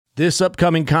This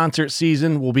upcoming concert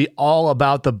season will be all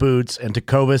about the boots, and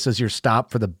Tecovas is your stop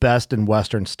for the best in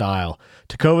Western style.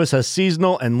 Tecovas has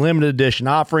seasonal and limited edition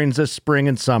offerings this spring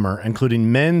and summer,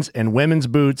 including men's and women's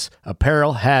boots,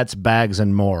 apparel, hats, bags,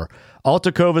 and more. All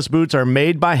Tecovas boots are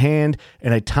made by hand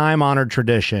in a time-honored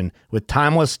tradition with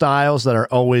timeless styles that are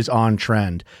always on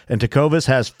trend. And Tecovas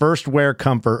has first wear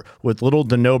comfort with little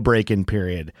to no break-in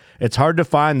period. It's hard to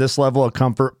find this level of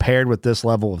comfort paired with this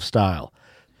level of style.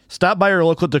 Stop by your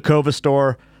local Tecovas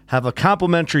store, have a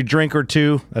complimentary drink or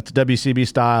two, that's WCB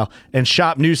style, and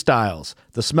shop new styles.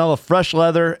 The smell of fresh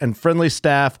leather and friendly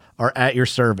staff are at your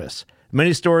service.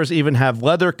 Many stores even have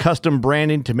leather custom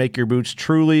branding to make your boots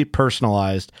truly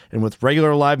personalized. And with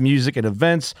regular live music and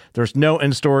events, there's no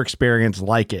in-store experience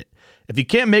like it. If you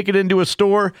can't make it into a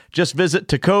store, just visit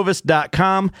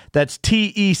tecovas.com. That's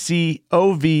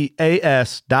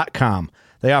TECOVAS.com.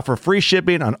 They offer free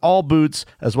shipping on all boots,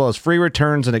 as well as free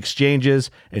returns and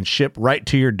exchanges, and ship right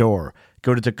to your door.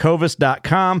 Go to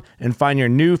tecovas.com and find your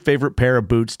new favorite pair of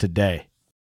boots today.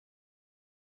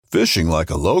 Fishing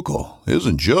like a local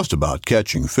isn't just about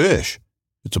catching fish.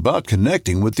 It's about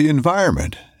connecting with the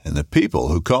environment and the people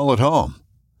who call it home.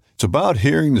 It's about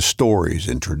hearing the stories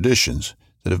and traditions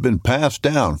that have been passed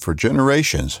down for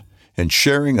generations and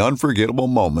sharing unforgettable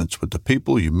moments with the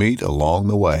people you meet along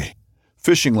the way.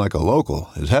 Fishing like a local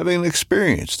is having an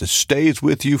experience that stays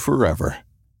with you forever.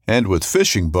 And with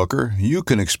Fishing Booker, you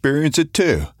can experience it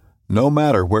too, no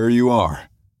matter where you are.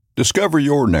 Discover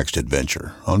your next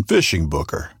adventure on Fishing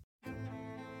Booker.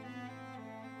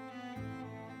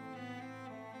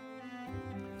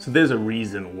 So there's a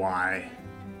reason why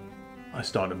I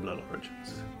started Blood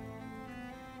Origins.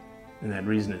 And that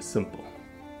reason is simple.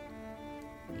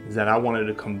 Is that I wanted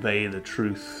to convey the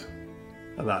truth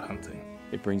about hunting.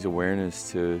 It brings awareness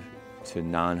to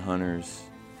non-hunters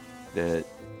that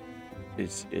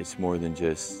it's more than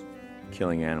just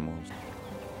killing animals.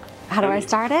 How do I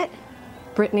start it?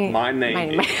 Brittany. My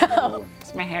name is...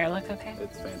 Does my hair look okay?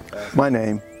 It's fantastic. My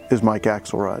name is Mike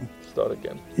Axelrod. Start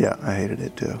again. Yeah, I hated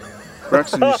it too.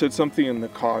 Braxton, you said something in the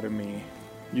car to me.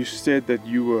 You said that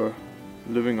you were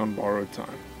living on borrowed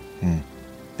time.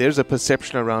 There's a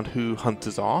perception around who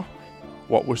hunters are,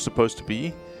 what we're supposed to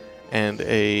be, and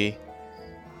a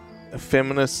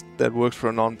feminist that works for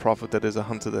a non-profit that is a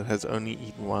hunter that has only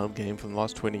eaten wild game for the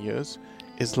last 20 years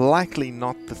is likely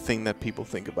not the thing that people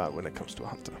think about when it comes to a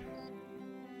hunter.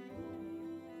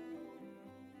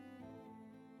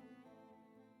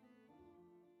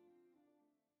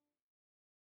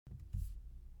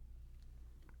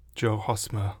 Joe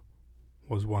Hosmer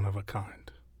was one of a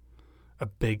kind. A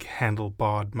big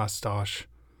handlebarred mustache,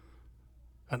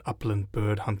 an upland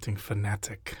bird hunting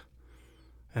fanatic,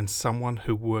 and someone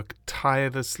who worked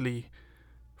tirelessly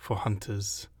for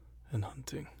hunters and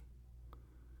hunting.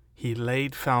 He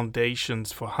laid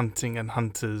foundations for hunting and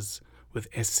hunters with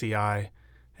SCI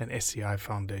and SCI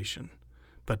Foundation.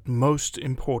 But most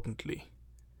importantly,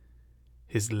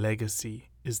 his legacy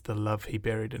is the love he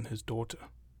buried in his daughter,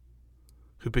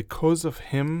 who because of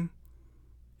him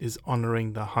is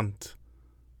honoring the hunt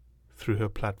through her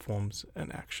platforms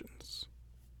and actions.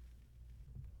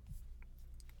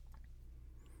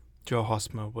 Joe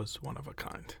Hosmer was one of a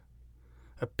kind.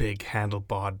 A big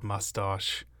handlebarred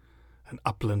mustache, an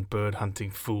upland bird hunting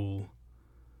fool,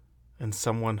 and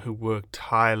someone who worked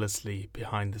tirelessly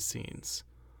behind the scenes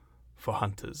for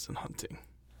hunters and hunting.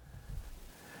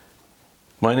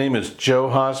 My name is Joe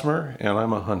Hosmer, and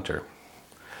I'm a hunter.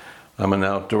 I'm an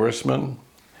outdoorsman,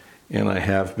 and I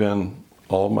have been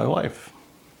all of my life.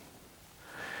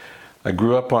 I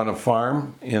grew up on a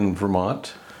farm in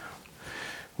Vermont.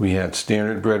 We had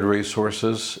standard bred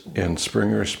racehorses and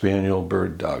Springer Spaniel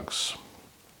bird dogs.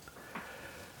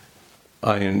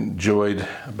 I enjoyed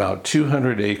about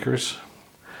 200 acres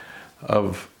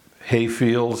of hay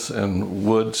fields and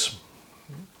woods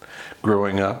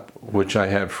growing up, which I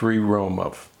had free roam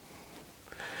of.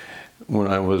 When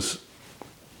I was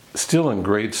still in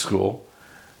grade school,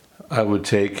 I would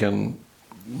take in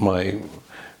my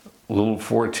little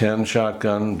 410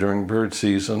 shotgun during bird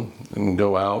season and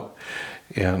go out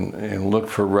and look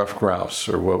for rough grouse,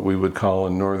 or what we would call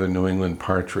in northern New England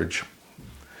partridge.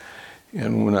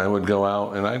 And when I would go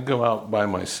out, and I'd go out by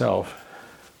myself,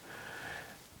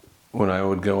 when I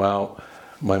would go out,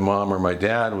 my mom or my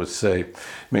dad would say,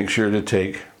 make sure to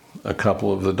take a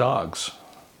couple of the dogs.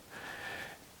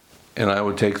 And I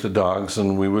would take the dogs,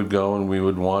 and we would go and we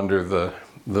would wander the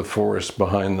forest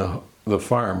behind the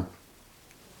farm.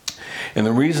 And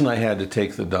the reason I had to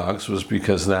take the dogs was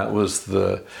because that was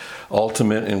the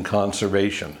ultimate in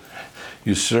conservation.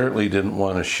 You certainly didn't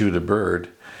want to shoot a bird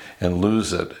and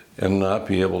lose it and not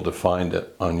be able to find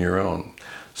it on your own.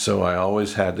 So I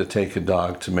always had to take a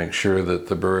dog to make sure that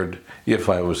the bird, if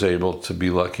I was able to be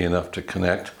lucky enough to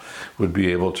connect, would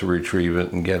be able to retrieve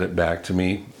it and get it back to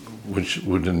me, which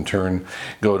would in turn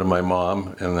go to my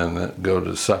mom and then go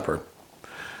to supper.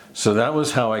 So that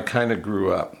was how I kind of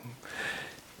grew up.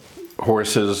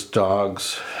 Horses,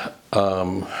 dogs,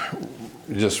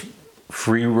 just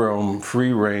free roam,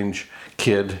 free range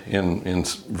kid in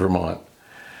Vermont.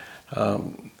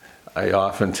 I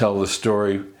often tell the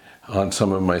story on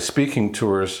some of my speaking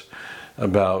tours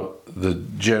about the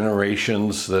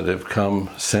generations that have come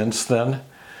since then.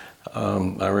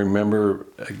 I remember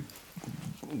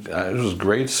it was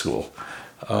grade school.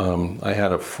 I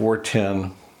had a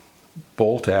 410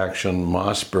 bolt action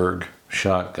Mossberg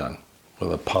shotgun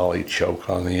with a poly choke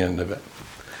on the end of it.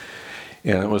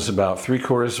 And it was about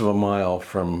 3/4 of a mile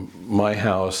from my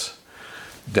house,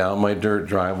 down my dirt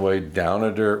driveway, down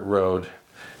a dirt road,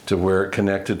 to where it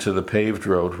connected to the paved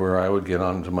road where I would get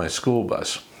onto my school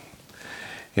bus.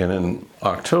 And in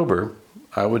October,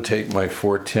 I would take my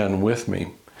 410 with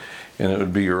me, and it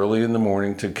would be early in the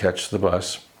morning to catch the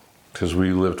bus, because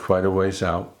we lived quite a ways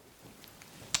out.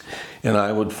 And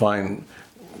I would find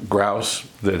grouse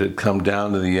that had come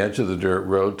down to the edge of the dirt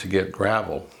road to get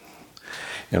gravel.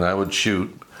 And I would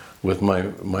shoot with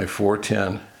my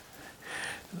 410.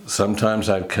 Sometimes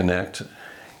I'd connect,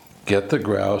 get the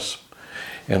grouse,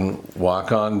 and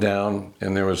walk on down,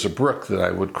 and there was a brook that I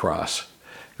would cross.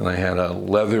 And I had a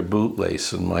leather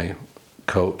bootlace in my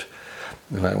coat,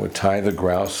 and I would tie the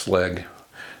grouse leg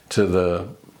to the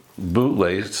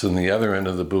bootlace, and the other end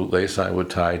of the bootlace I would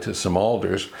tie to some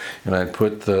alders, and I'd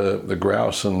put the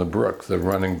grouse in the brook, the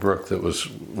running brook that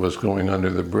was going under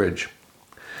the bridge.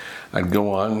 I'd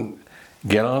go on,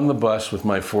 get on the bus with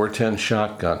my 410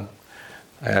 shotgun.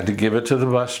 I had to give it to the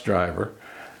bus driver.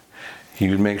 He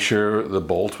would make sure the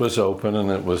bolt was open and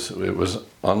it was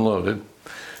unloaded.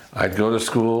 I'd go to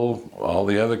school, all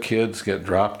the other kids get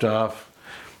dropped off.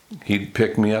 He'd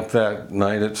pick me up that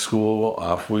night at school,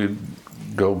 off we'd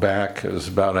go back. It was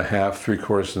about a half,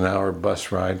 3/4 an hour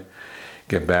bus ride.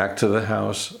 Get back to the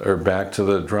house, or back to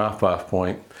the drop-off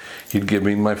point. He'd give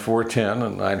me my 410,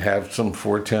 and I'd have some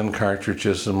 410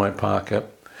 cartridges in my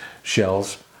pocket,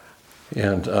 shells,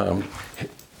 and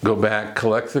go back,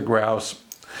 collect the grouse,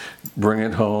 bring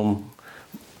it home,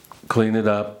 clean it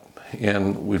up,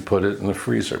 and we'd put it in the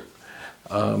freezer.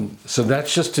 So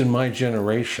that's just in my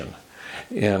generation.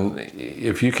 And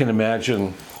if you can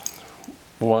imagine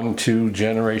 1, 2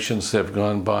 generations that have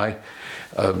gone by,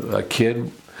 a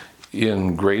kid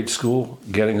in grade school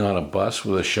getting on a bus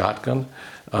with a shotgun,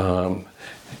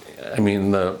 I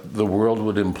mean, the world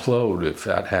would implode if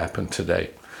that happened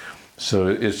today. So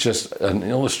it's just an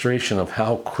illustration of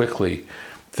how quickly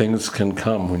things can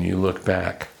come when you look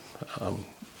back.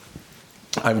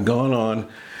 I've gone on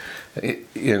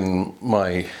in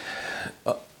my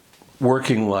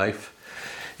working life,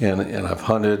 and I've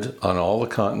hunted on all the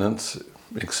continents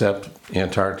except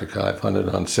Antarctica. I've hunted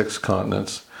on 6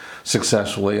 continents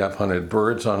successfully. I've hunted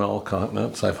birds on all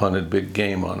continents. I've hunted big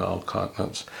game on all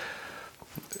continents,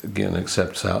 again,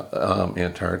 except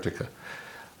Antarctica.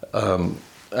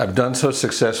 I've done so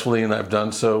successfully, and I've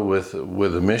done so with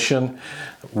a mission,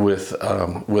 with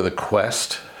a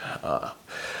quest.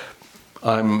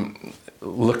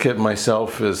 Look at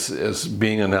myself as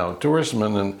being an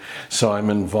outdoorsman, and so I'm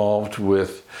involved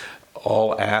with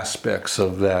all aspects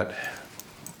of that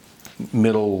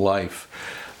middle life.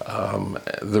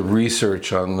 The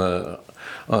research on the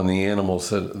animals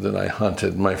that I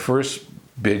hunted. My first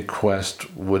big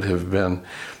quest would have been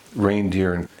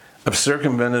reindeer. I've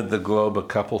circumvented the globe a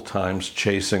couple times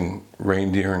chasing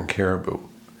reindeer and caribou.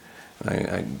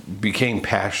 I became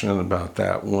passionate about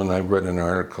that when I read an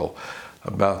article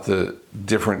about the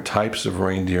different types of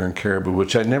reindeer and caribou,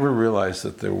 which I never realized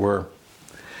that there were.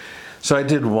 So I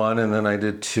did 1, and then I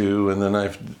did 2, and then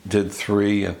I did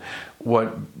 3. And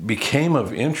what became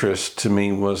of interest to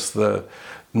me was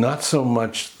not so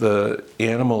much the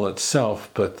animal itself,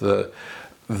 but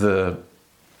the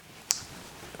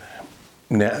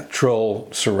natural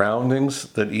surroundings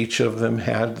that each of them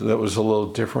had that was a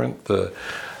little different.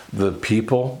 The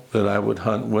people that I would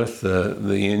hunt with,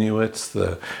 the Inuits,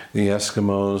 the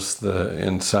Eskimos,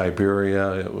 in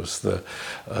Siberia, it was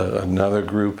another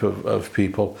group of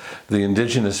people, the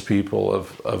indigenous people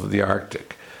of the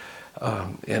Arctic,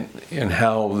 and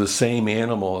how the same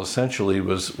animal essentially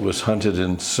was hunted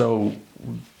in so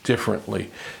differently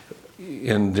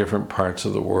in different parts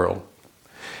of the world.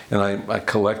 And I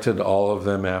collected all of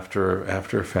them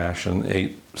after fashion,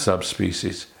 8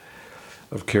 subspecies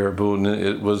of caribou, and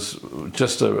it was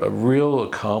just a real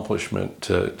accomplishment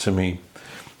to me.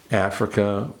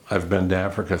 Africa. I've been to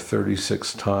Africa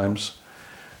 36 times.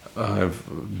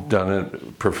 I've done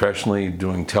it professionally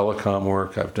doing telecom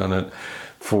work. I've done it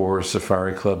for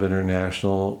Safari Club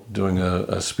International, doing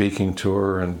a speaking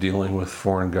tour and dealing with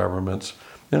foreign governments.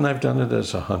 And I've done it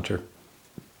as a hunter.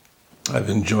 I've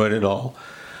enjoyed it all.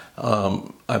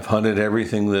 I've hunted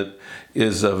everything that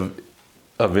is of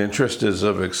interest, is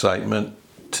of excitement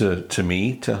to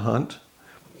me to hunt.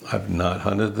 I've not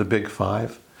hunted the big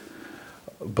five,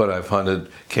 but I've hunted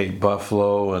Cape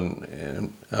Buffalo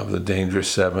and of the Dangerous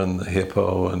Seven, the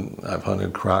hippo, and I've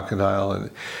hunted crocodile, and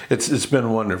it's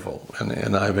been wonderful,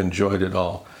 and I've enjoyed it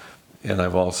all. And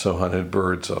I've also hunted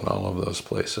birds on all of those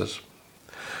places.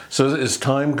 So as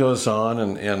time goes on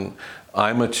and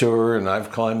I mature and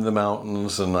I've climbed the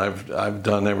mountains and I've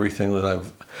done everything that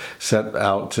I've set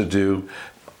out to do,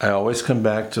 I always come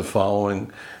back to following,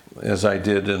 as I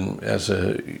did as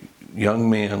a young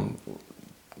man,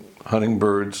 hunting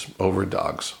birds over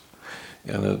dogs.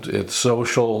 And it's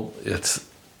social, it's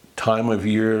time of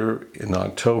year in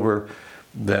October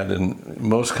that in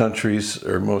most countries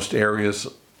or most areas,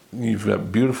 you've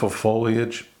got beautiful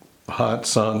foliage, hot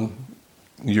sun,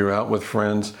 you're out with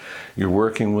friends, you're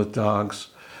working with dogs,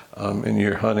 and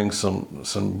you're hunting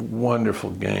some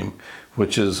wonderful game,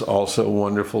 which is also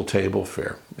wonderful table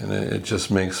fare. And it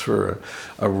just makes for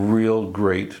a real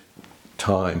great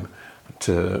time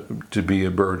to be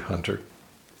a bird hunter.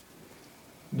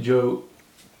 Joe,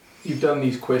 you've done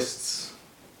these quests.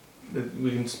 We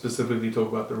can specifically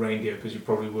talk about the reindeer because you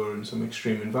probably were in some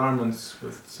extreme environments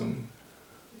with some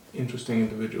interesting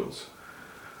individuals.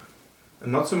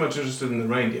 I'm not so much interested in the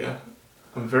reindeer.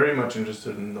 I'm very much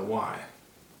interested in the why.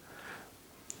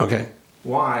 Okay.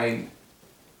 Why?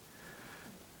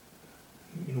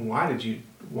 Why did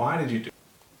you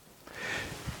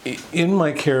do? In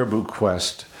my caribou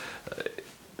quest,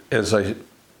 as I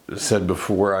said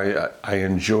before, I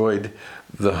enjoyed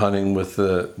the hunting with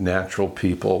the natural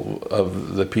people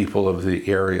of the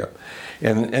area,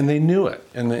 and they knew it,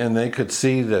 and they could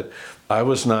see that I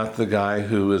was not the guy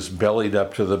who was bellied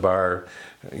up to the bar,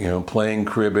 playing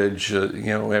cribbage,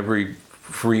 every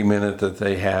free minute that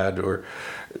they had, or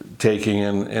taking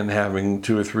in and having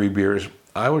 2 or 3 beers.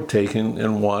 I would take in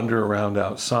and wander around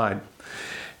outside.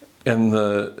 And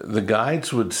the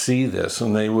guides would see this,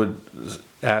 and they would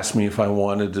ask me if I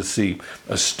wanted to see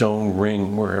a stone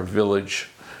ring where a village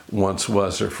once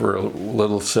was, or for a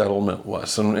little settlement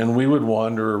was. And we would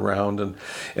wander around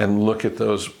and look at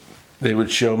those. They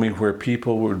would show me where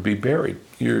people would be buried.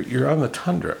 You're on the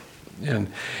tundra,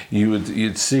 and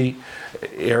you'd see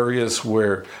areas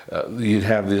where you'd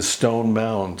have these stone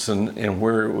mounds, and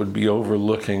where it would be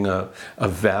overlooking a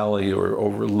valley or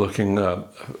overlooking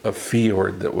a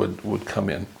fjord that would come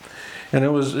in. And it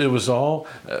was all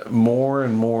more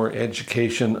and more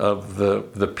education of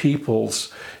the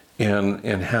peoples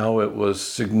and how it was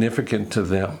significant to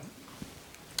them.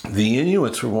 The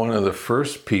Inuits were one of the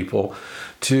first people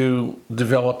to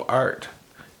develop art.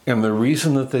 And the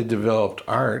reason that they developed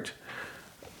art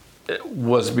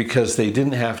was because they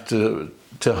didn't have to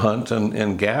hunt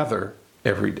and gather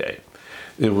every day.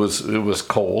 It was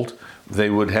cold. They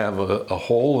would have a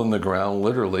hole in the ground,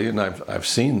 literally, and I've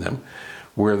seen them,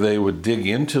 where they would dig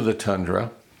into the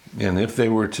tundra, and if they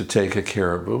were to take a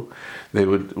caribou, they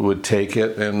would take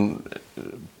it and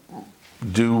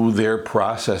do their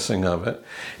processing of it,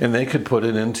 and they could put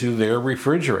it into their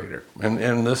refrigerator.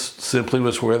 And this simply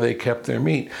was where they kept their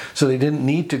meat. So they didn't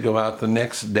need to go out the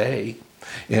next day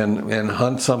and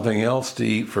hunt something else to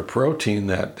eat for protein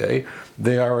that day.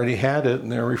 They already had it in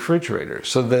their refrigerator.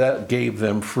 So that gave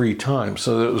them free time.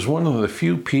 So it was one of the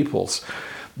few peoples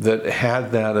that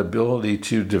had that ability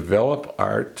to develop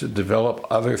art, to develop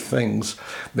other things,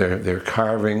 their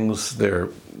carvings,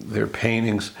 their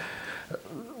paintings,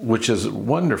 which is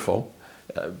wonderful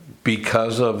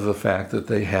because of the fact that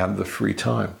they had the free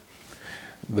time.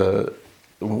 The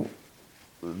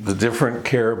different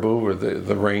caribou or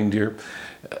the reindeer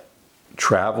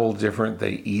travel different,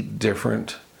 they eat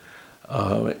different.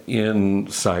 In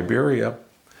Siberia,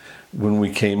 when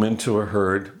we came into a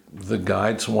herd, the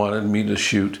guides wanted me to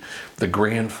shoot the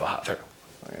grandfather.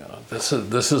 This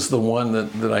is the one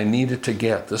that I needed to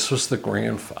get. This was the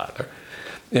grandfather.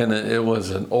 And it was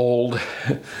an old,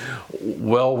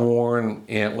 well-worn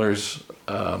antlers.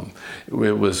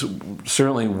 It was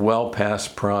certainly well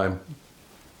past prime.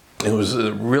 It was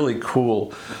a really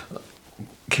cool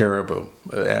caribou,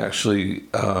 actually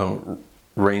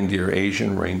reindeer,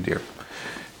 Asian reindeer.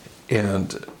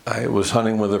 And I was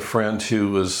hunting with a friend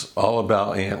who was all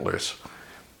about antlers.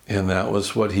 And that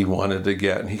was what he wanted to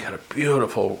get. And he got a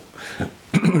beautiful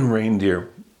reindeer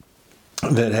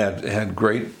that had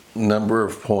great number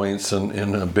of points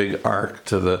and a big arc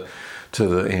to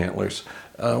the antlers,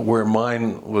 where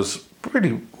mine was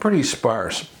pretty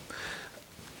sparse.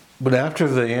 But after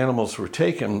the animals were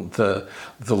taken, the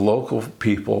local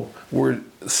people were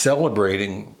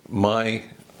celebrating my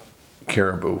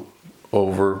caribou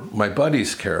over my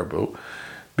buddy's caribou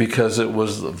because it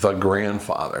was the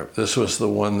grandfather. This was the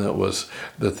one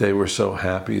that they were so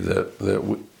happy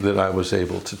that I was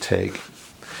able to take,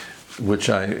 which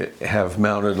I have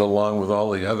mounted along with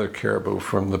all the other caribou,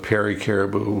 from the Perry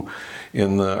caribou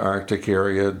in the Arctic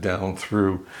area down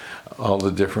through all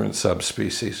the different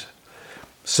subspecies.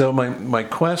 So my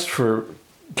quest for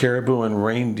caribou and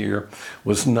reindeer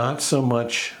was not so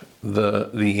much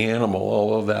the animal,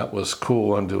 although that was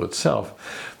cool unto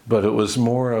itself, but it was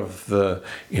more of the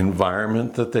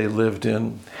environment that they lived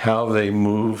in, how they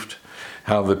moved,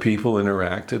 how the people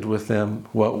interacted with them,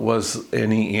 what was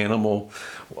any animal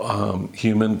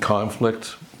human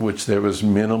conflict, which there was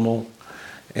minimal,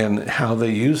 and how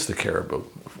they used the caribou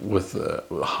with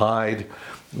hide,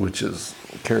 which is,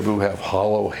 caribou have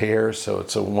hollow hair, so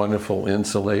it's a wonderful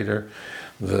insulator.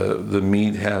 The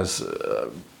meat has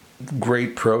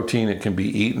great protein. It can be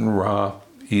eaten raw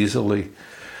easily.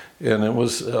 And it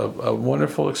was a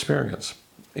wonderful experience.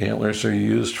 Antlers are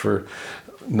used for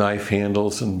knife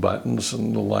handles and buttons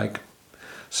and the like.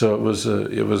 So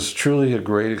it was truly a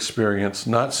great experience,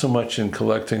 not so much in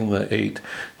collecting the 8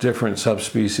 different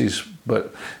subspecies,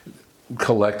 but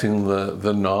collecting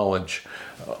the knowledge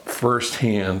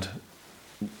firsthand,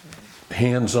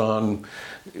 hands-on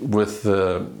with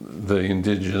the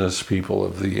indigenous people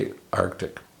of the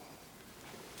Arctic.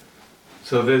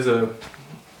 So there's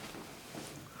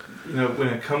when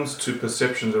it comes to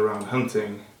perceptions around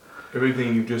hunting,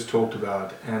 everything you've just talked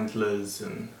about, antlers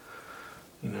and,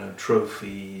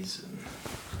 trophies, and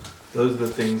those are the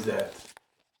things that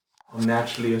are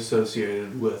naturally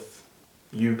associated with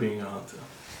you being a hunter.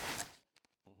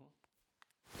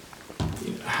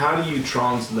 How do you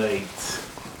translate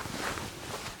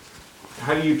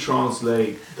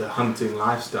the hunting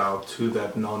lifestyle to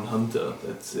that non-hunter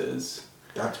that says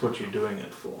that's what you're doing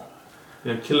it for?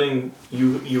 Killing,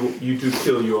 you do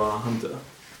kill, you are a hunter.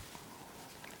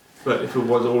 But if it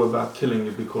was all about killing,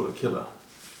 you'd be called a killer,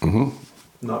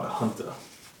 not a hunter.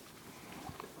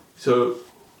 So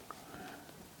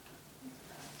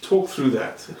talk through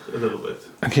that a little bit.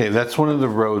 Okay, that's one of the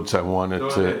roads I wanted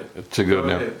to go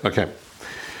down. Ahead. Okay.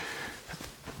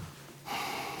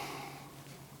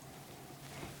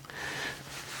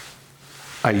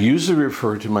 I usually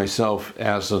refer to myself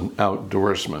as an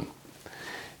outdoorsman.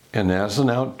 And as an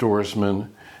outdoorsman,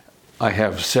 I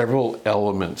have several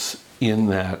elements in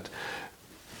that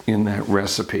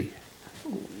recipe,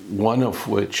 one of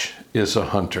which is a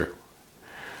hunter.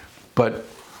 But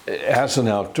as an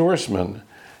outdoorsman,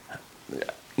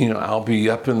 I'll be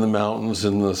up in the mountains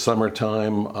in the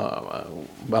summertime.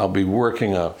 I'll be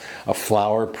working a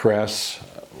flower press.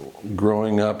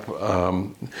 Growing up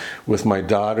with my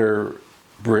daughter,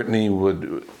 Brittany,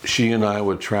 she and I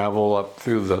would travel up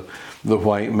through the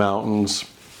White Mountains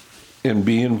and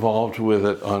be involved with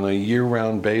it on a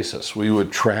year-round basis. We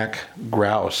would track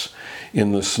grouse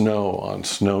in the snow on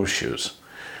snowshoes.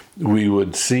 We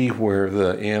would see where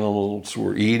the animals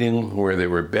were eating, where they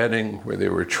were bedding, where they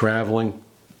were traveling.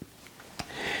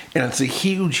 And it's a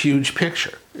huge, huge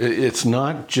picture. It's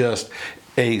not just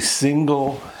a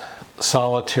single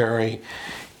solitary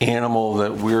animal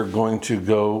that we're going to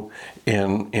go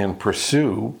and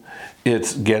pursue.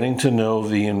 It's getting to know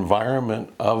the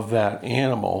environment of that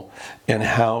animal and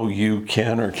how you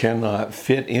can or cannot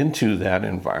fit into that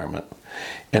environment.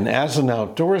 And as an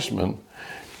outdoorsman,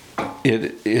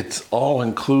 it's all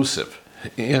inclusive.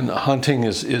 And hunting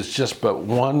is just but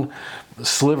one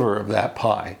sliver of that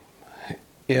pie.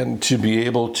 And to be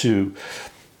able to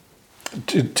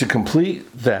complete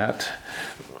that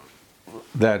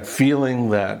feeling,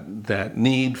 that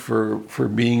need for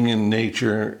being in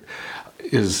nature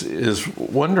is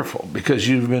wonderful, because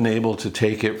you've been able to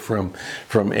take it from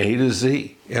A to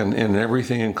Z and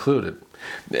everything included.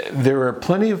 There are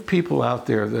plenty of people out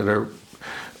there that are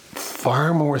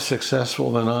far more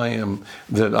successful than I am,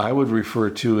 that I would refer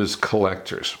to as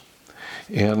collectors.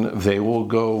 And they will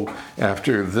go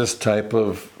after this type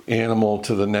of animal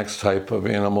to the next type of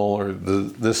animal, or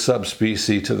this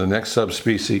subspecies to the next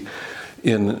subspecies,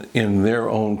 in their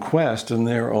own quest, in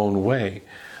their own way.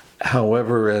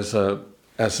 However, as an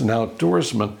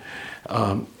outdoorsman,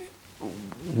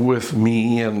 with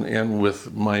me and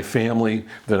with my family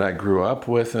that I grew up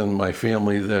with, and my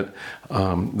family that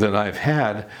I've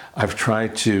had, I've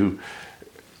tried to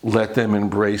let them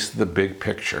embrace the big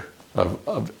picture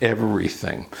of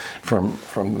everything,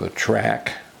 from the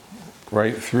track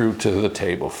right through to the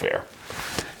table fare.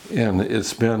 And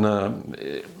it's been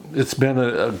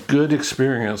a good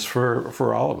experience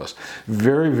for all of us.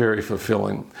 Very, very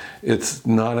fulfilling. It's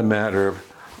not a matter of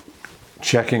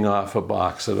checking off a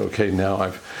box that, okay,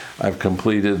 now I've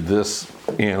completed this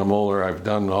animal, or I've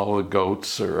done all the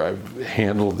goats, or I've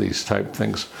handled these type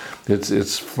things.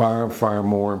 It's far, far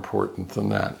more important than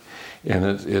that. And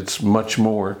it's much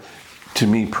more, to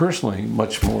me personally,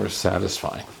 much more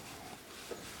satisfying.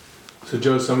 So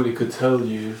Joe, somebody could tell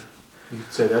you, you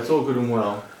could say, that's all good and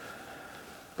well,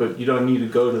 but you don't need to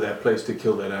go to that place to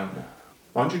kill that animal.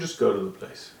 Why don't you just go to the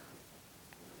place?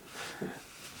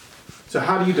 So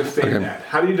how do you defend that?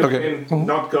 How do you defend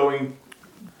not going,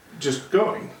 just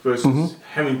going, versus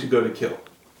having to go to kill?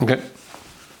 Okay.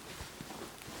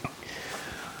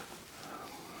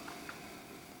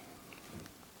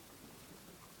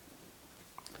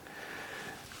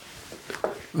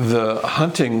 The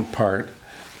hunting part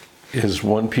is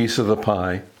one piece of the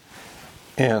pie,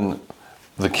 and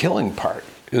the killing part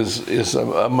is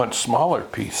a much smaller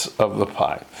piece of the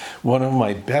pie. One of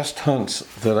my best hunts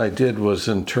that I did was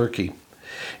in Turkey,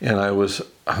 and I was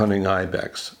hunting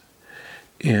ibex,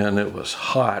 and it was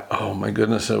hot. Oh my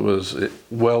goodness, it was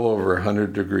well over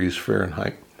 100 degrees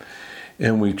Fahrenheit.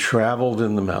 And we traveled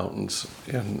in the mountains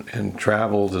and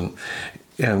traveled,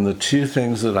 and the two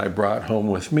things that I brought home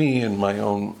with me in my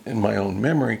own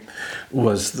memory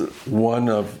was one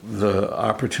of the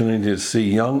opportunity to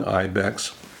see young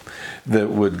ibex that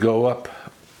would go up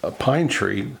a pine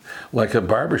tree like a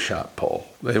barbershop pole.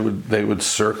 They would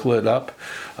circle it up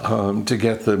to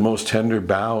get the most tender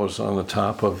boughs on the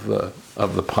top of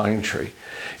the pine tree,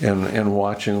 and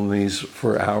watching these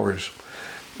for hours.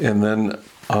 And then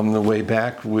on the way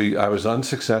back, I was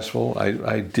unsuccessful.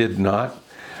 I did not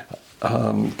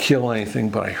kill anything,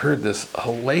 but I heard this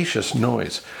hellacious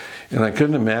noise, and I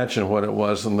couldn't imagine what it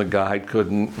was, and the guide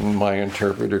couldn't, and my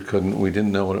interpreter couldn't. We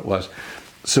didn't know what it was.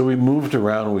 So we moved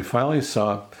around, and we finally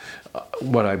saw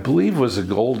what I believe was a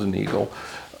golden eagle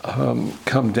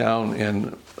come down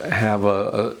and have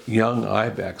a young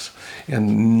ibex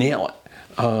and nail it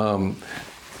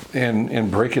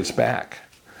and break its back.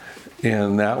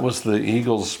 And that was the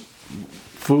eagle's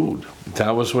food.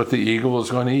 That was what the eagle was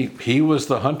going to eat. He was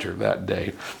the hunter that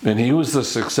day, and he was the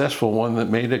successful one that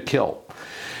made a kill.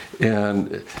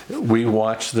 And we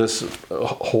watched this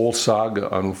whole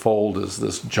saga unfold as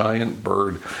this giant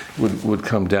bird would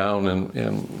come down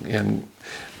and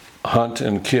hunt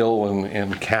and kill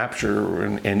and capture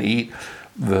and eat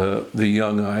the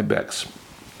young ibex.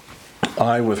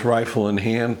 I, with rifle in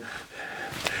hand,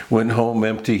 went home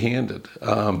empty-handed,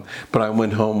 but I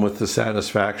went home with the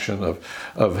satisfaction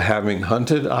of having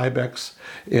hunted ibex,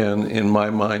 and in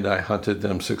my mind I hunted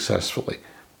them successfully.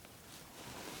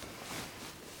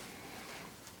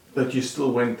 But you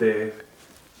still went there.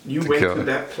 You went to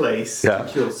that place to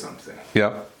kill something.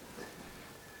 Yeah.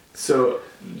 So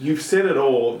you've said it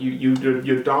all.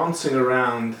 You're dancing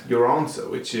around your answer,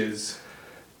 which is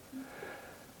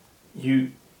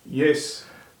yes,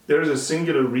 there is a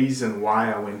singular reason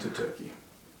why I went to Turkey.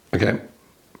 Okay.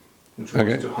 Which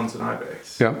was to hunt an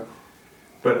ibex. Yeah.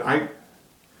 But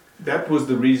that was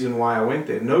the reason why I went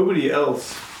there. Nobody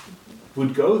else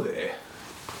would go there,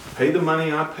 pay the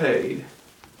money I paid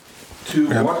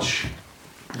to watch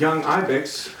young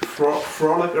ibex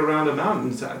frolic around the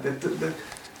mountains. That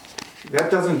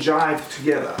doesn't jive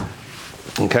together.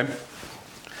 Okay.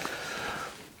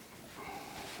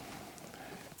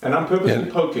 And I'm purposely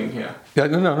poking here. Yeah,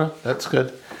 no, that's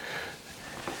good.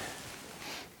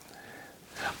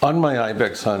 On my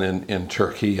ibex hunt in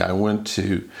Turkey, I went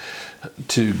to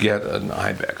get an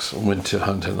ibex. I went to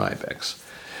hunt an ibex.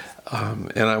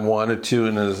 And I wanted to,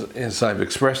 and as I've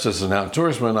expressed as an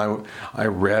outdoorsman, I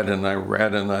read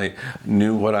and I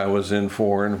knew what I was in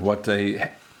for and what they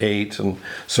ate and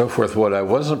so forth. What I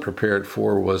wasn't prepared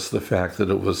for was the fact that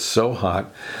it was so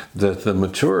hot that the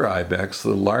mature ibex,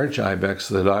 the large ibex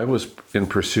that I was in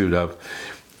pursuit of,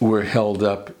 were held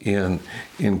up in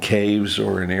caves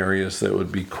or in areas that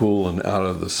would be cool and out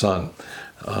of the sun.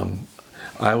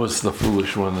 I was the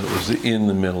foolish one that was in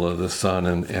the middle of the sun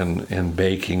and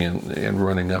baking and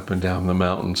running up and down the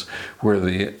mountains where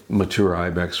the mature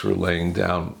ibex were laying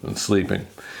down and sleeping.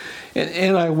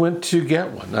 And I went to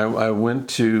get one. I went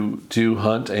to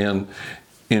hunt, and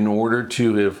in order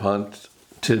to have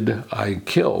hunted, I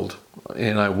killed,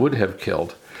 and I would have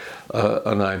killed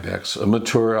an ibex, a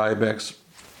mature ibex,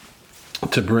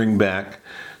 to bring back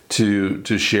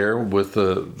to share with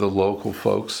the local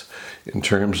folks in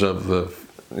terms of the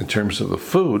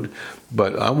food.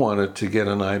 But I wanted to get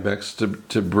an ibex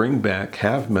to bring back,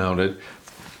 have mounted,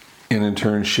 and in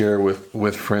turn share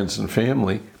with friends and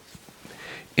family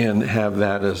and have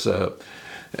that as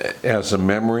a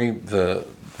memory, the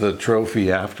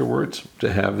trophy afterwards,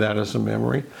 to have that as a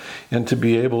memory, and to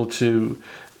be able to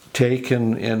take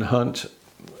and hunt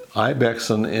ibex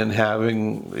and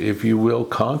having, if you will,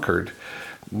 conquered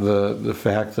the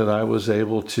fact that I was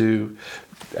able to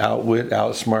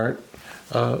outsmart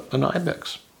an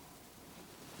ibex.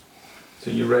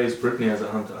 So you raised Brittany as a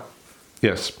hunter?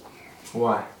 Yes.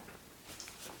 Why?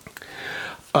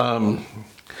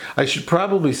 I should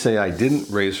probably say I didn't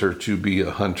raise her to be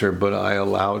a hunter, but I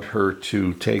allowed her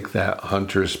to take that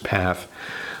hunter's path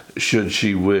should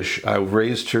she wish. I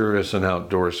raised her as an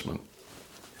outdoorsman.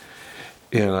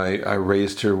 And I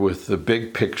raised her with the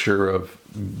big picture of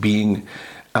being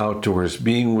outdoors,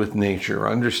 being with nature,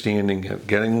 understanding it,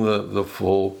 getting the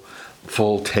full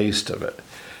taste of it,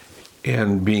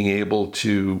 and being able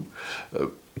to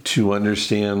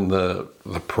understand the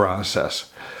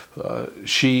process.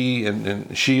 She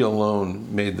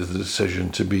alone made the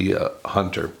decision to be a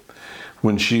hunter.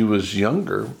 When she was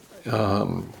younger,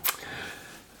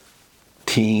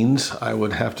 teens, I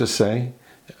would have to say,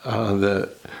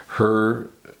 that her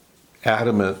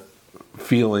adamant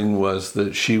feeling was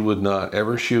that she would not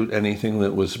ever shoot anything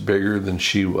that was bigger than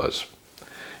she was.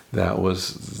 That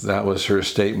was her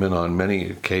statement on many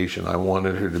occasions. I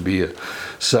wanted her to be a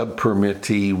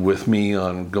sub-permittee with me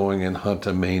on going and hunt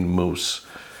a Maine moose,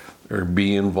 or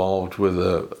be involved with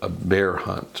a bear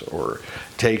hunt, or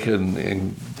take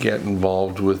and get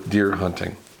involved with deer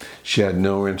hunting. She had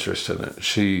no interest in it.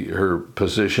 Her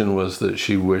position was that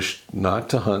she wished not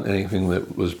to hunt anything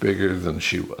that was bigger than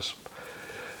she was.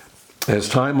 As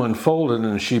time unfolded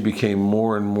and she became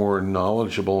more and more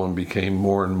knowledgeable and became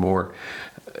more and more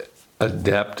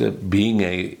adept at being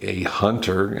a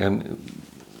hunter and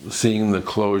seeing the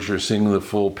closure, seeing the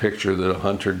full picture that a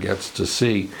hunter gets to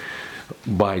see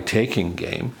by taking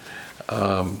game,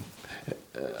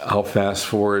 I'll fast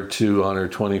forward to on her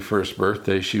 21st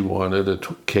birthday, she wanted a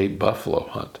Cape buffalo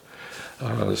hunt.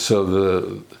 So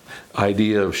the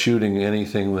idea of shooting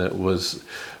anything that was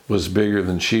bigger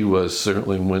than she was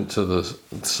certainly went to the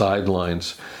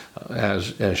sidelines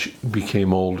as she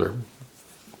became older.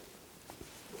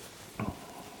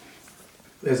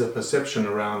 There's a perception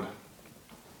around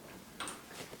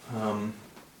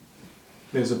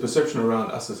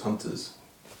us as hunters,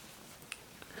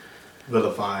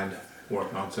 vilified,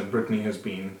 whatnot, and Brittany has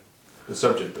been the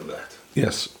subject of that.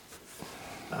 Yes.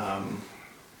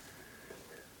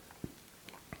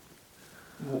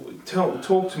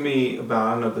 Talk to me about,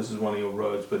 I don't know if this is one of your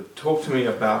roads, but talk to me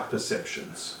about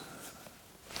perceptions.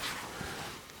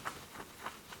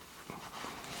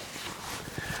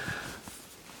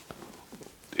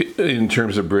 In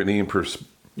terms of Brittany in particular?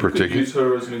 You could use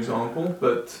her as an example,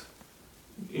 but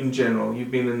in general,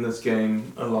 you've been in this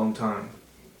game a long time.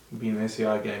 You've been in the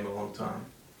SCI game a long time.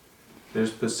 There's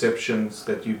perceptions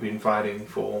that you've been fighting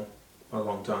for a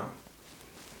long time.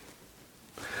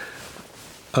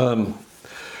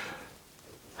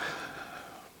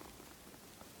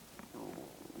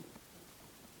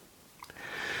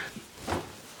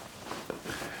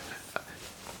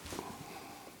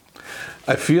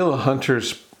 I feel a hunter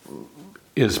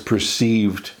is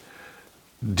perceived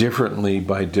differently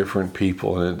by different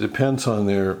people, and it depends on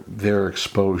their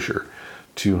exposure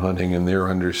to hunting and their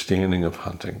understanding of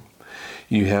hunting.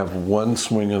 You have one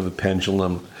swing of the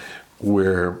pendulum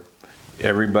where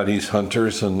everybody's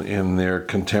hunters and their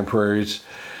contemporaries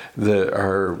that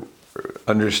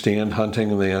understand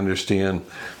hunting, and they understand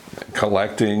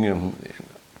collecting and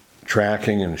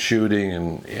tracking and shooting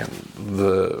and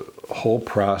the whole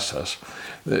process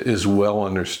is well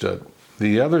understood.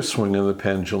 The other swing of the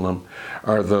pendulum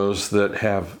are those that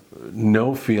have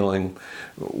no feeling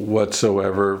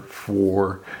whatsoever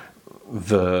for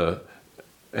the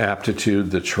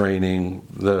aptitude, the training,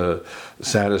 the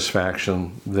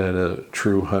satisfaction that a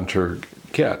true hunter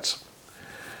gets.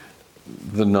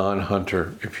 The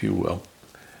non-hunter, if you will.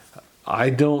 I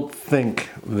don't think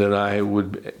that I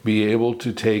would be able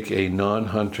to take a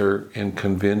non-hunter and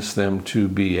convince them to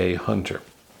be a hunter,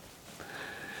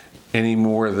 any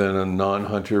more than a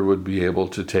non-hunter would be able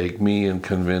to take me and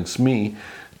convince me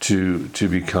to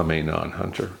become a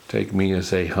non-hunter. Take me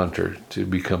as a hunter to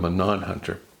become a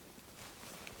non-hunter.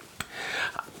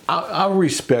 I'll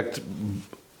respect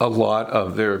a lot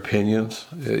of their opinions.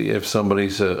 If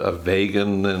somebody's a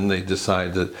vegan, then they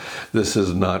decide that this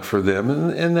is not for them,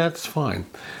 and that's fine.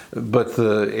 But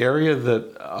the area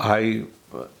that I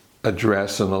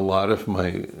address in a lot of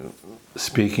my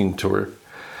speaking tour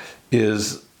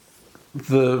is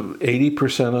the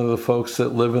 80% of the folks that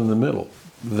live in the middle,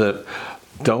 that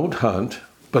don't hunt,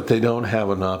 but they don't have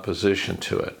an opposition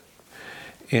to it.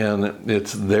 And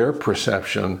it's their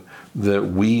perception that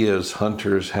we as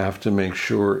hunters have to make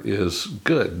sure is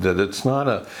good, that it's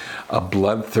not a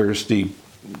bloodthirsty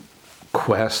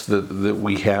quest that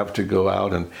we have to go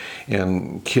out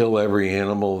and kill every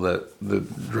animal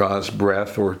that draws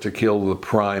breath, or to kill the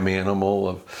prime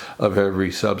animal of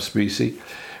every subspecies.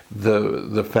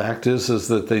 The fact is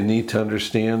that they need to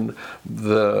understand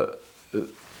the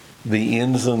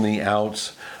ins and the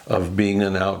outs of being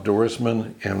an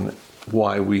outdoorsman, and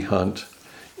why we hunt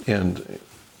and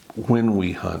when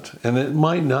we hunt. And it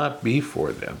might not be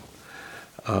for them.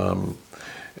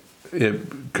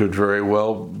 It could very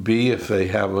well be, if they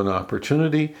have an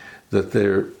opportunity, that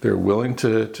they're willing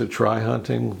to try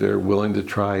hunting, they're willing to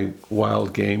try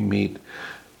wild game meat,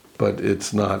 but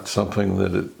it's not something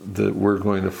that we're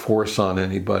going to force on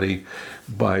anybody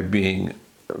by being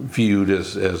viewed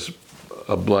as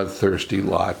a bloodthirsty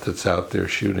lot that's out there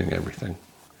shooting everything.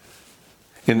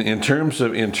 In terms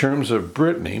of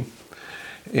Brittany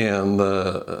and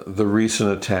the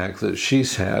recent attack that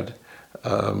she's had,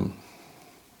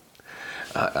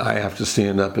 I have to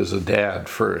stand up as a dad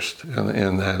first,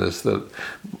 and that is that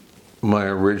my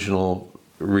original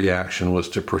reaction was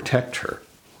to protect her,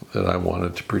 that I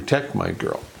wanted to protect my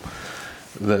girl,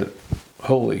 that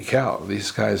holy cow,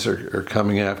 these guys are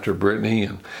coming after Brittany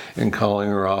and calling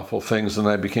her awful things, and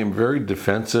I became very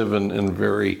defensive and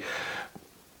very,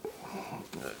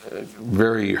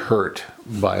 very hurt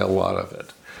by a lot of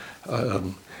it.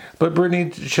 But Brittany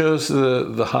chose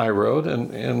the high road,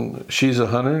 and she's a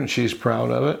hunter, and she's proud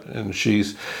of it, and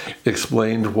she's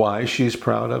explained why she's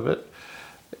proud of it,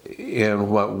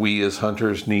 and what we as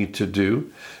hunters need to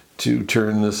do to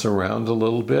turn this around a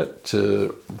little bit,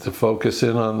 to focus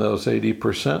in on those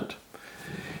 80%.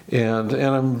 And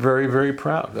I'm very, very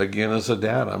proud. Again, as a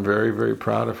dad, I'm very, very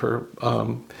proud of her.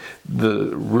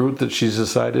 The route that she's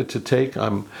decided to take,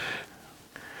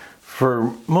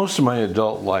 for most of my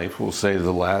adult life, we'll say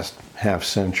the last half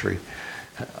century,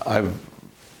 I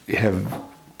have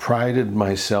prided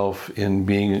myself in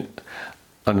being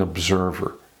an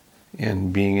observer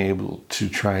and being able to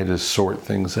try to sort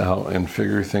things out and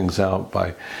figure things out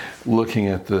by looking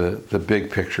at the big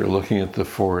picture, looking at the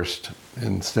forest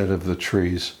instead of the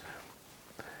trees.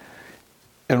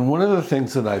 And one of the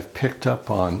things that I've picked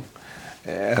up on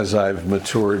as I've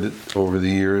matured over the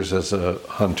years as a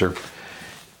hunter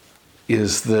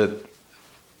is that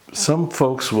some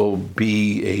folks will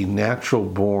be a natural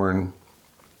born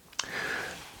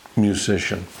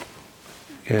musician,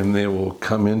 and they will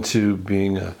come into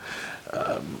being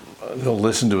they'll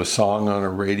listen to a song on a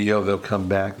radio, they'll come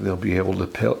back, they'll be able to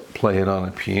play it on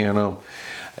a piano.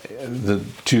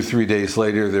 2-3 days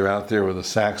later, they're out there with a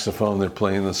saxophone, they're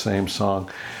playing the same song,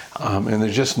 and they're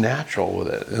just natural with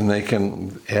it, and they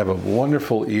can have a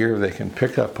wonderful ear, they can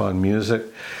pick up on music,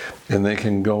 and they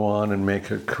can go on and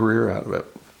make a career out of it.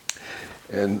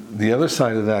 And the other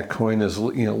side of that coin is,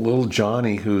 little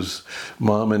Johnny, whose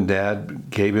mom and dad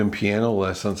gave him piano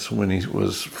lessons when he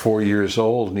was 4 years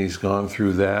old, and he's gone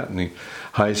through that, and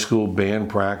high school band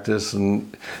practice,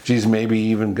 and maybe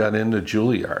even got into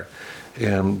Juilliard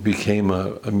and became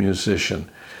a musician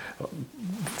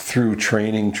through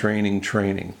training.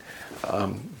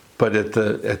 But at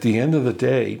the end of the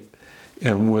day,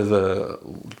 and with a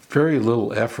very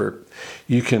little effort,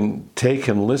 you can take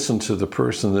and listen to the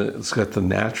person that's got the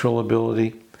natural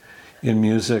ability in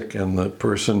music and the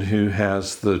person who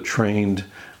has the trained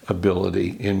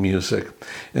ability in music,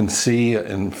 and see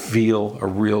and feel a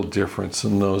real difference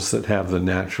in those that have the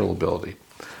natural ability.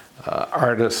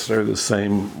 Artists are the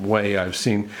same way. I've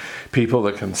seen people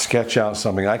that can sketch out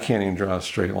something. I can't even draw a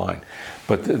straight line,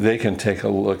 but they can take a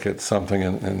look at something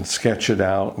and sketch it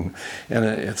out, and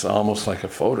it's almost like a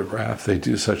photograph. They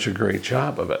do such a great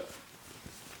job of it.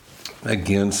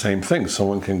 Again, same thing.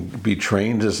 Someone can be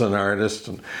trained as an artist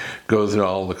and go through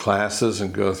all the classes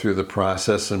and go through the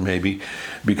process and maybe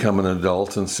become an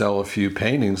adult and sell a few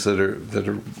paintings that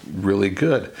are really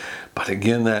good. But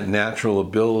again, that natural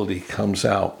ability comes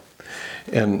out.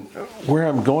 And where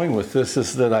I'm going with this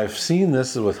is that I've seen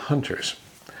this with hunters.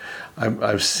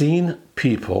 I've seen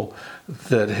people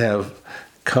that have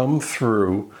come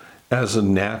through as a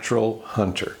natural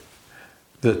hunter,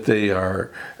 that they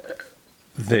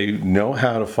know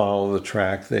how to follow the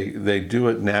track. They do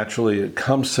it naturally. It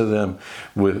comes to them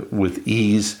with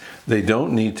ease. They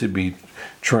don't need to be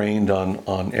trained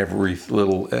on every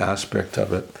little aspect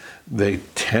of it. They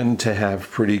tend to have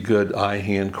pretty good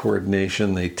eye-hand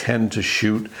coordination. They tend to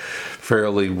shoot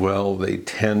fairly well. They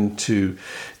tend to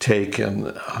take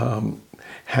and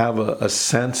have a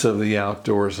sense of the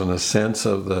outdoors and a sense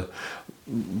of the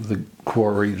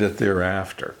quarry that they're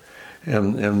after.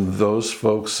 And those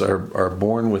folks are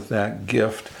born with that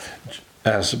gift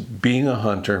as being a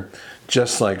hunter,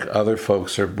 just like other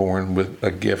folks are born with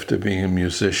a gift of being a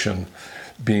musician,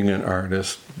 being an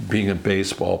artist, being a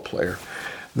baseball player,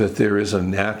 that there is a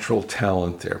natural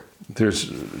talent there.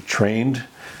 There's trained,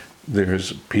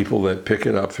 there's people that pick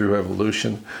it up through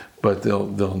evolution, but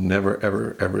they'll never,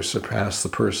 ever surpass the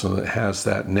person that has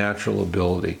that natural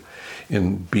ability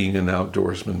in being an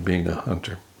outdoorsman, being a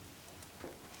hunter.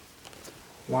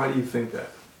 Why do you think that?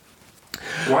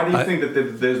 Why do you think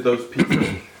that there's those people?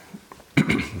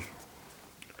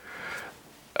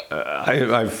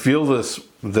 I feel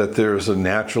that there's a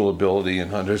natural ability in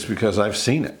hunters because I've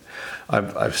seen it.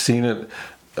 I've seen it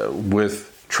with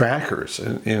trackers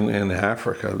in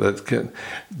Africa that can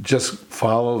just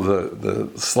follow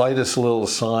the slightest little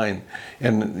sign.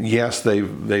 And yes,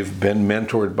 they've been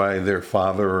mentored by their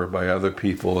father or by other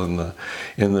people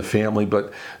in the family,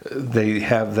 but they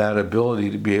have that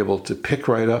ability to be able to pick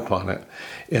right up on it.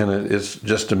 And it's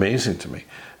just amazing to me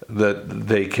that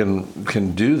they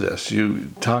can do this. You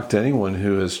talk to anyone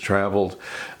who has traveled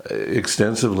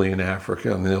extensively in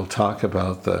Africa, and they'll talk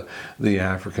about the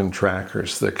African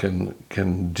trackers that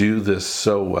can do this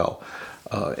so well.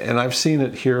 And I've seen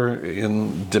it here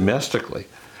domestically.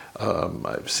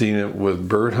 I've seen it with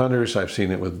bird hunters. I've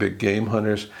seen it with big game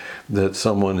hunters. That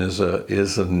someone is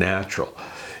a natural,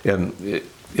 and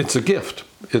it's a gift.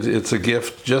 It's a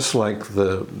gift, just like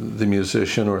the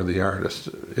musician or the artist.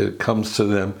 It comes to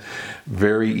them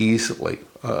very easily,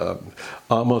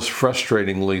 almost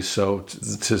frustratingly so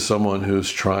to someone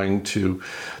who's trying to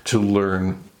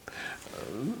learn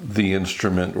the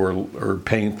instrument or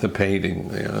paint the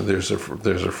painting. You know, there's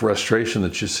a frustration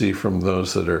that you see from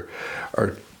those that are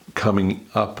coming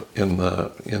up in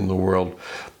the world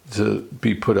to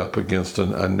be put up against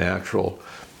a natural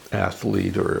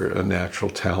athlete or a natural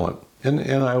talent.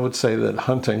 And I would say that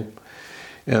hunting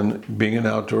and being an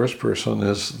outdoors person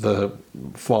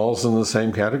falls in the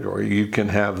same category. You can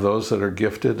have those that are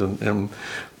gifted and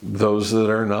those that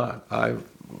are not.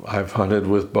 I've hunted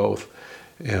with both,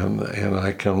 and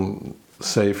I can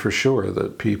say for sure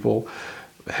that people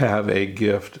have a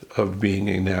gift of being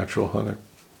a natural hunter.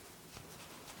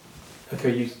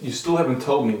 Okay, you still haven't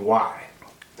told me why.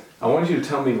 I want you to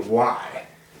tell me why.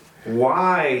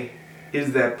 Why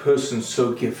is that person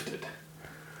so gifted?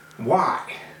 Why?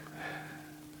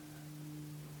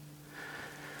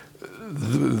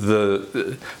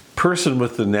 The person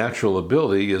with the natural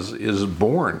ability is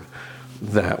born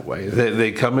that way.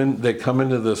 They come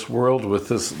into this world with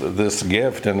this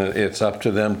gift, and it's up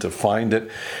to them to find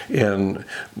it and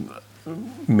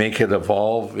make it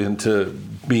evolve into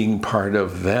being part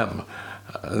of them.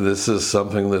 This is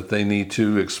something that they need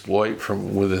to exploit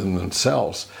from within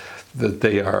themselves, that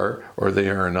they are or they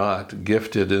are not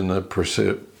gifted in a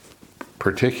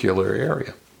particular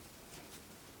area.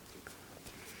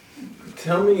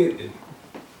 Tell me,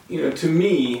 to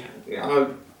me,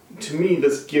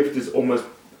 this gift is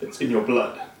it's in your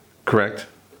blood. Correct.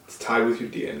 It's tied with your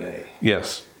DNA.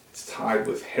 Yes. It's tied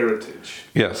with heritage.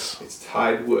 Yes. It's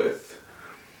tied with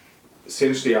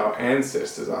essentially our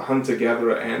ancestors, our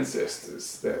hunter-gatherer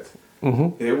ancestors, that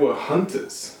they were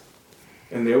hunters.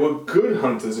 And there were good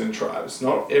hunters in tribes.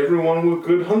 Not everyone were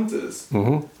good hunters.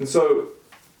 Mm-hmm. And so,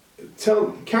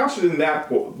 couch it in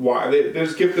that why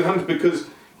there's gifted hunters, because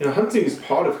hunting is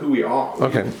part of who we are.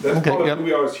 Okay. That's part of who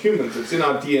we are as humans. It's in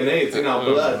our DNA. It's in our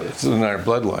blood. It's in our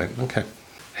bloodline. Okay.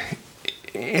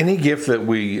 Any gift that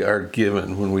we are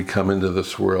given when we come into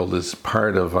this world is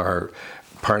part of our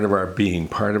being,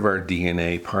 part of our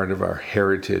DNA, part of our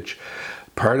heritage,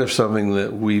 part of something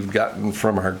that we've gotten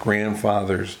from our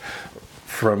grandfathers,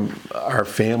 from our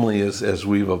family as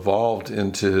we've evolved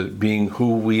into being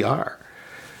who we are.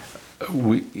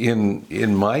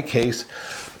 In my case,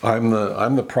 I'm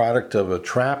the product of a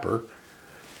trapper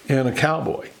and a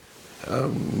cowboy.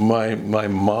 My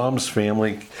mom's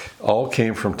family all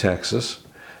came from Texas.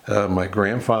 My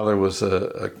grandfather was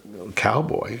a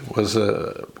cowboy, was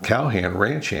a cowhand,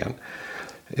 ranch hand,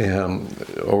 and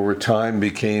over time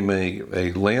became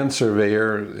a land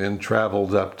surveyor and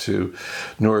traveled up to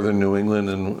northern New England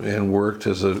and worked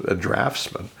as a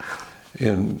draftsman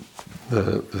in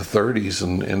the 30s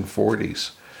and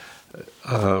 40s.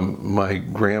 My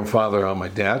grandfather on my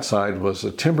dad's side was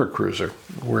a timber cruiser,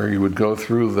 where he would go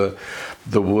through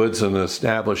the woods and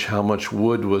establish how much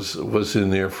wood was in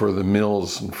there for the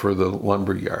mills and for the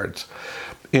lumber yards.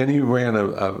 And he ran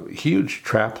a huge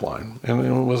trap line,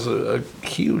 and was a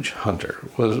huge hunter,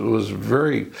 was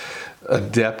very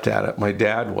adept at it. My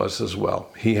dad was as well.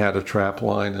 He had a trap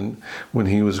line, and when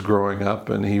he was growing up,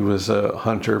 and he was a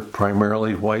hunter,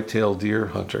 primarily white-tailed deer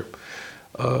hunter.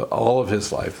 all of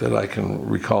his life, that I can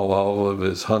recall all of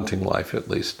his hunting life at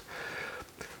least.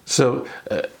 So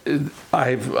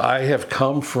I have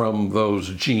come from those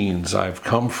genes. I've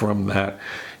come from that,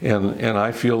 and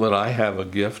I feel that I have a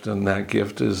gift, and that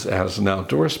gift is as an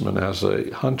outdoorsman, as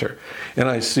a hunter. And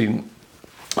I see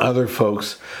other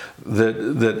folks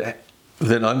that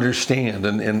understand,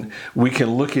 and we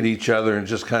can look at each other and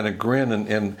just kind of grin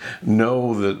and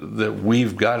know that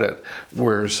we've got it,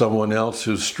 where someone else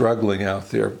who's struggling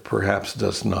out there perhaps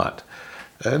does not.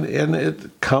 And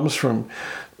it comes from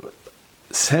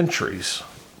centuries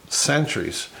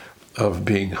of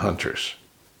being hunters.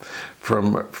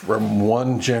 From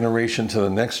one generation to the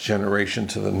next generation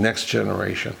to the next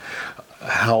generation.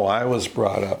 How I was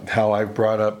brought up, how I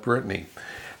brought up Brittany,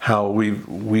 how we've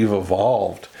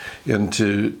evolved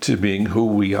into being who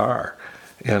we are,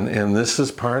 and this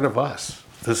is part of us.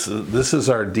 This is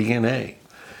our DNA.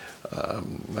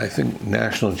 I think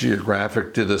National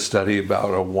Geographic did a study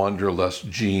about a wanderlust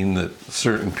gene that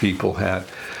certain people had,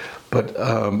 but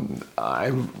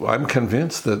I'm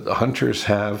convinced that hunters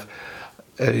have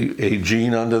a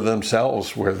gene unto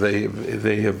themselves where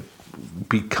they have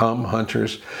become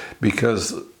hunters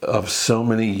because of so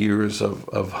many years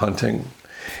of hunting.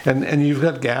 And you've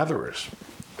got gatherers.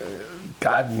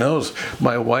 God knows,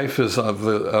 my wife is of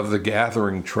the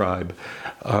gathering tribe.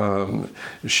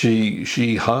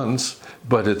 She hunts,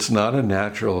 but it's not a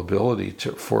natural ability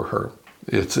for her.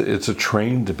 It's a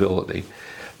trained ability,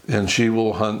 and she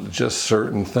will hunt just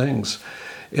certain things,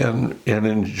 and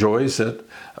enjoys it.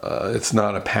 It's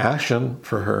not a passion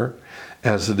for her,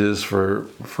 as it is for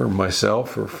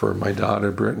myself or for my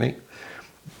daughter Brittany.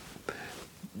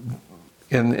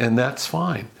 And that's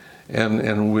fine.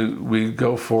 And we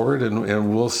go forward,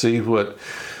 and we'll see what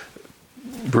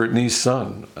Brittany's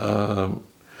son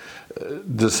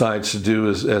decides to do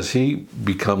as he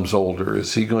becomes older.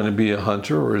 Is he going to be a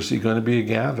hunter, or is he going to be a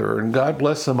gatherer? And God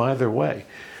bless him either way.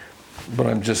 But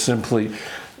I'm just simply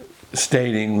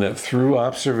stating that through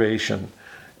observation,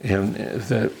 and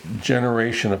that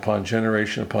generation upon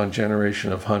generation upon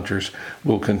generation of hunters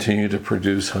will continue to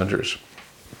produce hunters.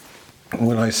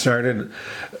 When I started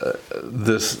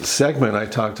this segment, I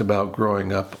talked about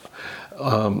growing up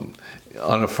on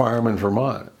a farm in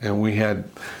Vermont, and we had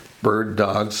bird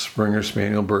dogs, Springer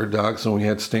Spaniel bird dogs, and we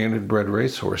had standard bred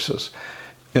racehorses.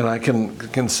 And I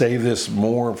can say this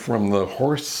more from the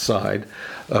horse side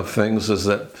of things, is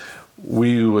that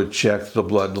we would check the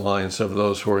bloodlines of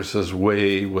those horses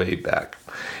way, way back.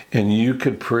 And you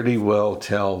could pretty well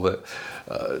tell that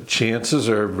chances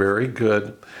are very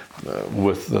good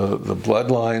with the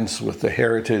bloodlines, with the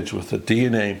heritage, with the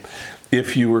DNA,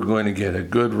 if you were going to get a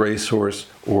good racehorse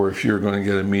or if you're going to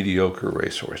get a mediocre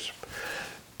racehorse.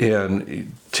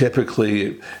 And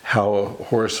typically how a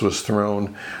horse was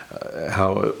thrown,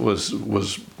 how it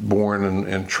was born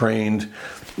and trained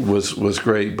was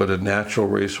great, but a natural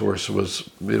racehorse was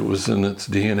in its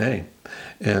DNA.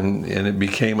 And it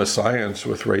became a science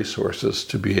with racehorses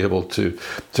to be able to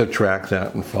track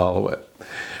that and follow it.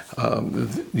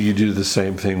 You do the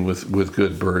same thing with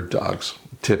good bird dogs.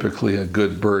 Typically, a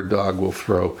good bird dog will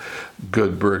throw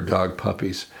good bird dog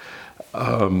puppies.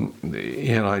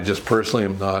 And I just personally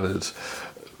am not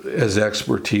as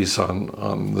expertise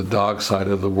on the dog side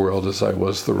of the world as I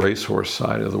was the racehorse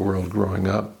side of the world growing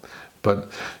up.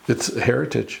 But it's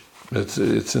heritage. It's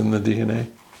in the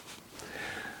DNA.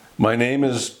 My name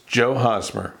is Joe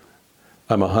Hosmer.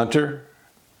 I'm a hunter.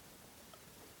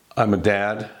 I'm a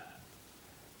dad.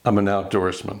 I'm an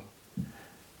outdoorsman.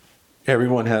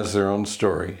 Everyone has their own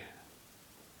story.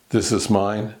 This is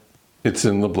mine. It's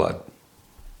in the blood.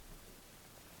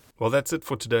 Well, that's it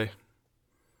for today.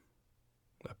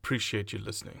 I appreciate you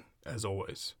listening, as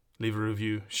always. Leave a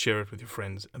review, share it with your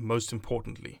friends, and most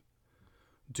importantly,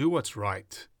 do what's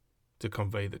right to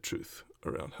convey the truth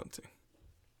around hunting.